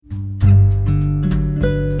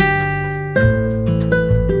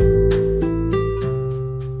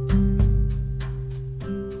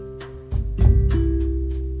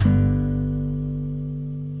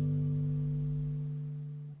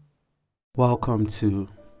Welcome to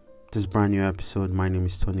this brand new episode. My name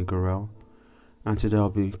is Tony Gorel, and today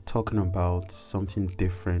I'll be talking about something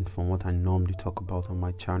different from what I normally talk about on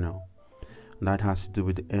my channel, and that has to do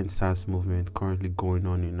with the endsars movement currently going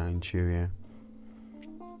on in Nigeria.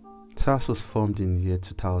 SARS was formed in the year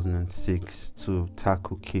 2006 to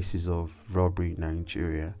tackle cases of robbery in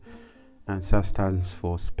Nigeria, and SARS stands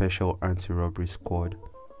for Special Anti-Robbery Squad.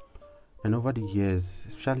 And over the years,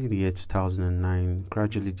 especially in the year 2009,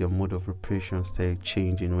 gradually their mode of operation started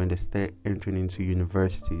changing when they started entering into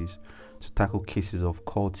universities to tackle cases of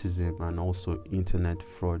cultism and also internet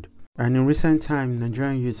fraud. And in recent times,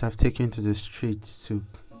 Nigerian youths have taken to the streets to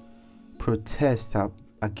protest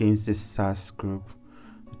against this SARS group,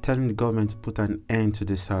 telling the government to put an end to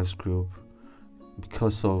the SARS group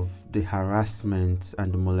because of the harassment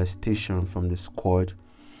and the molestation from the squad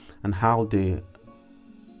and how they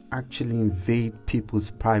actually invade people's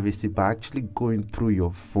privacy by actually going through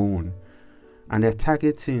your phone. And they're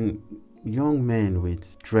targeting young men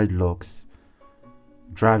with dreadlocks,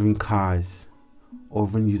 driving cars, or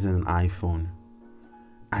even using an iPhone.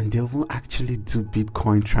 And they will actually do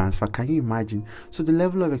Bitcoin transfer. Can you imagine? So the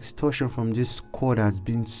level of extortion from this squad has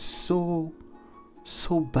been so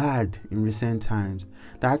bad in recent times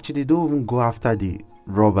that actually don't even go after the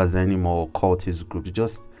robbers anymore or cultist groups. They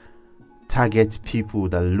just target people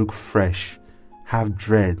that look fresh, have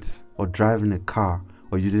dreads, or driving a car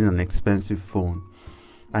or using an expensive phone.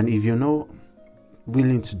 And if you're not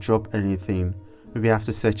willing to drop anything, maybe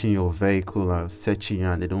after searching your vehicle or searching you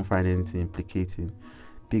and they don't find anything implicating,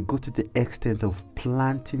 they go to the extent of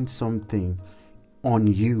planting something on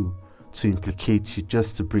you to implicate you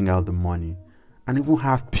just to bring out the money, and even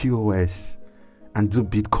have POS and do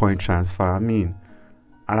Bitcoin transfer. I mean,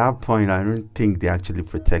 at that point, I don't think they're actually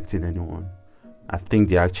protecting anyone. I think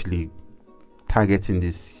they're actually targeting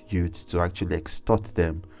these youths to actually extort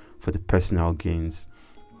them for the personal gains.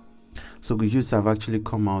 So the youths have actually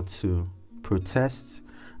come out to protest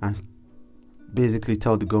and basically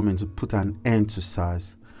tell the government to put an end to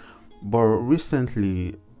SARS. But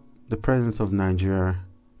recently, the president of Nigeria,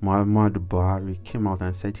 Muhammadu Buhari, came out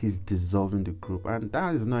and said he's dissolving the group, and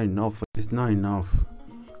that is not enough. It's not enough.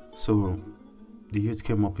 So the youth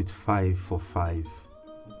came up with 5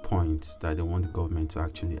 points that they want the government to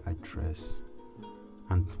actually address.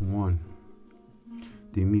 And 1,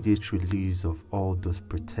 the immediate release of all those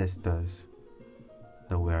protesters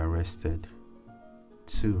that were arrested.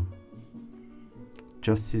 2,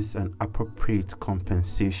 justice and appropriate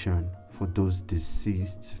compensation for those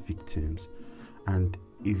deceased victims. And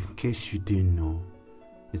in case you didn't know,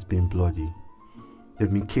 it's been bloody. There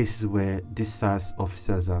have been cases where these SARS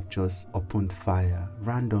officers have just opened fire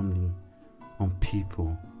randomly on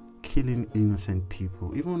people, killing innocent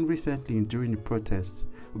people. Even recently, during the protests,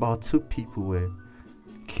 about 2 people were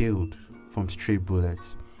killed from stray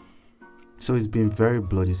bullets. So it's been very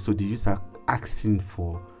bloody. So the youth are asking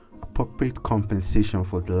for appropriate compensation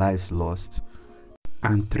for the lives lost.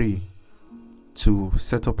 And 3, to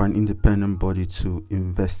set up an independent body to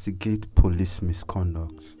investigate police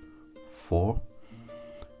misconduct. 4,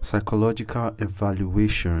 psychological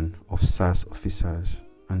evaluation of SARS officers.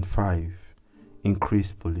 And 5,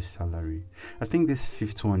 increased police salary. I think this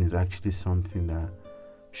 5th one is actually something that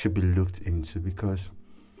should be looked into, because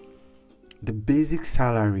the basic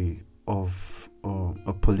salary of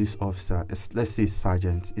a police officer, let's say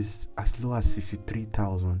sergeant, is as low as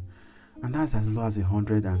 53,000, and that's as low as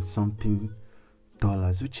 $100 and something,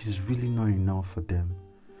 which is really not enough for them.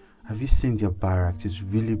 Have you seen their barracks? It's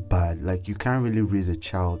really bad. Like, you can't really raise a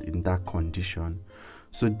child in that condition.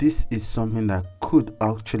 So this is something that could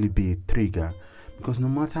actually be a trigger, because no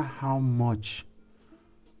matter how much,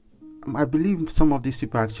 I believe some of these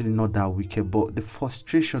people are actually not that wicked, but the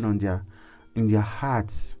frustration in their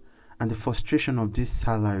hearts and the frustration of this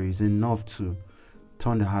salary is enough to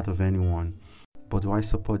turn the heart of anyone. But do I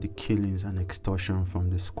support the killings and extortion from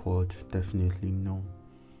the squad? Definitely no.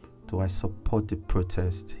 Do I support the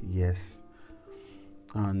protest? Yes.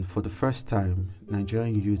 And for the first time,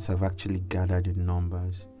 Nigerian youths have actually gathered in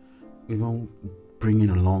numbers, even bringing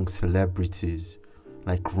along celebrities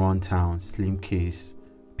like Runtown, Slim Case,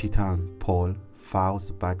 Peter and Paul, Files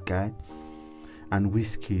the Bad Guy, and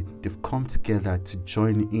Whiskey. They've come together to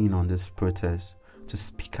join in on this protest, to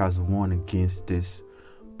speak as one against this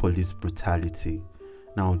police brutality.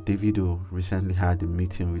 Now, Davido recently had a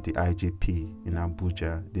meeting with the IGP in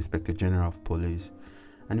Abuja, the Inspector General of Police,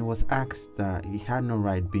 and he was asked that he had no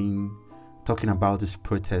right being talking about this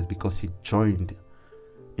protest because he joined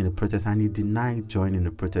in the protest, and he denied joining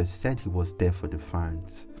the protest. He said he was there for the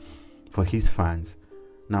fans, for his fans.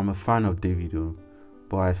 Now, I'm a fan of Davido,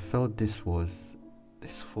 but I felt this was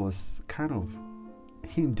this was kind of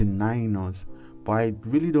him denying us, but I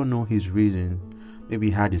really don't know his reason. Maybe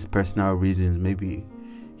he had his personal reasons. Maybe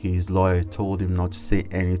his lawyer told him not to say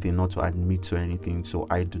anything, not to admit to anything. So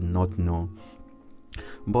I do not know.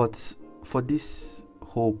 But for this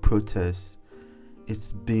whole protest,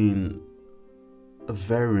 it's been a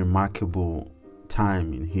very remarkable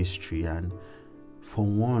time in history, and for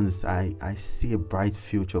once I see a bright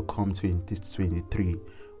future come to 2023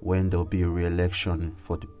 when there'll be a re-election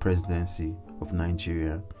for the presidency of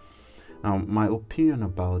Nigeria. Now, my opinion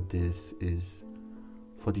about this is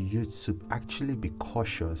for the youth to actually be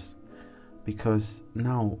cautious, because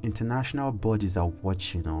now international bodies are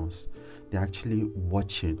watching us. They're actually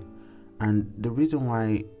watching, and the reason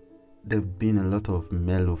why there've been a lot of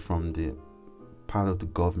mellow from the part of the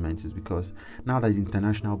government is because now that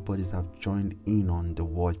international bodies have joined in on the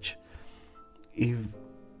watch, if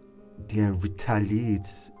they retaliate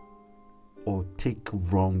or take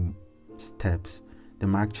wrong steps, they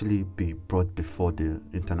might actually be brought before the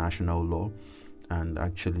international law and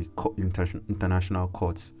actually international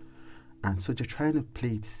courts. And so they're trying to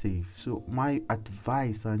play it safe. So my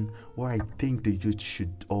advice and what I think the youth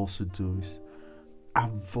should also do is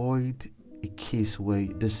avoid a case where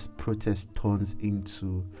this protest turns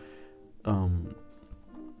into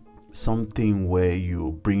something where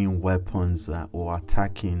you're bringing weapons or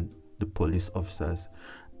attacking the police officers.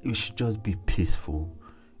 It should just be peaceful.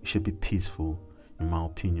 It should be peaceful, in my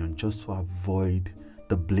opinion, just to avoid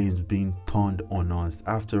the blames being turned on us.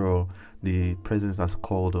 After all, the president has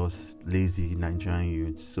called us lazy Nigerian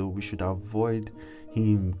youths, so we should avoid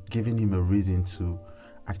him giving him a reason to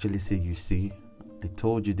actually say, you see, I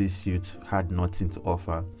told you this youth had nothing to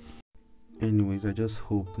offer. Anyways, I just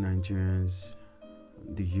hope Nigerians,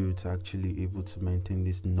 the youth, are actually able to maintain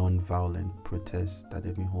this non-violent protest that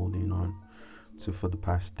they've been holding on to for the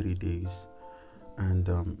past 3 days.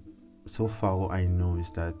 And so far what I know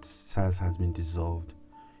is that Sars has been dissolved,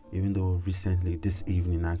 even though recently, this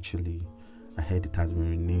evening actually, I heard it has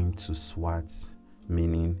been renamed to SWAT,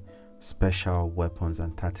 meaning Special Weapons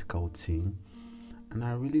and Tactical Team. And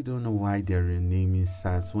I really don't know why they're renaming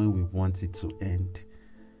SARS when we want it to end.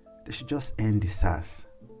 They should just end the SARS.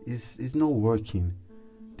 It's not working.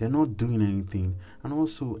 They're not doing anything. And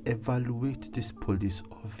also evaluate these police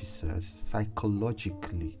officers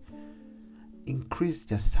psychologically. Increase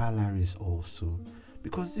their salaries also.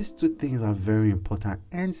 Because these two things are very important.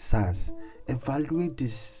 End SARS. Evaluate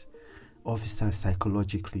these officers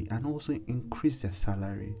psychologically and also increase their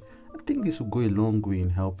salary. I think this will go a long way in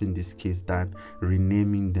helping this case than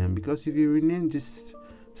renaming them, because if you rename this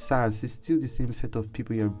SARS, it's still the same set of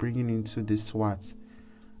people you're bringing into the SWAT.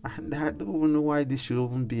 And I don't even know why this should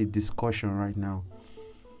even be a discussion right now.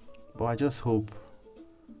 But I just hope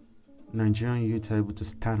Nigerian youth are able to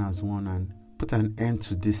stand as one and put an end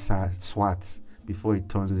to this SWAT before it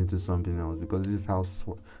turns into something else, because this is how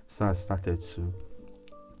SARS started too.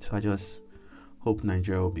 So I just hope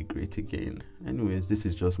Nigeria will be great again. Anyways, this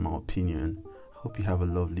is just my opinion. Hope you have a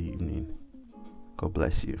lovely evening. God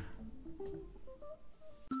bless you.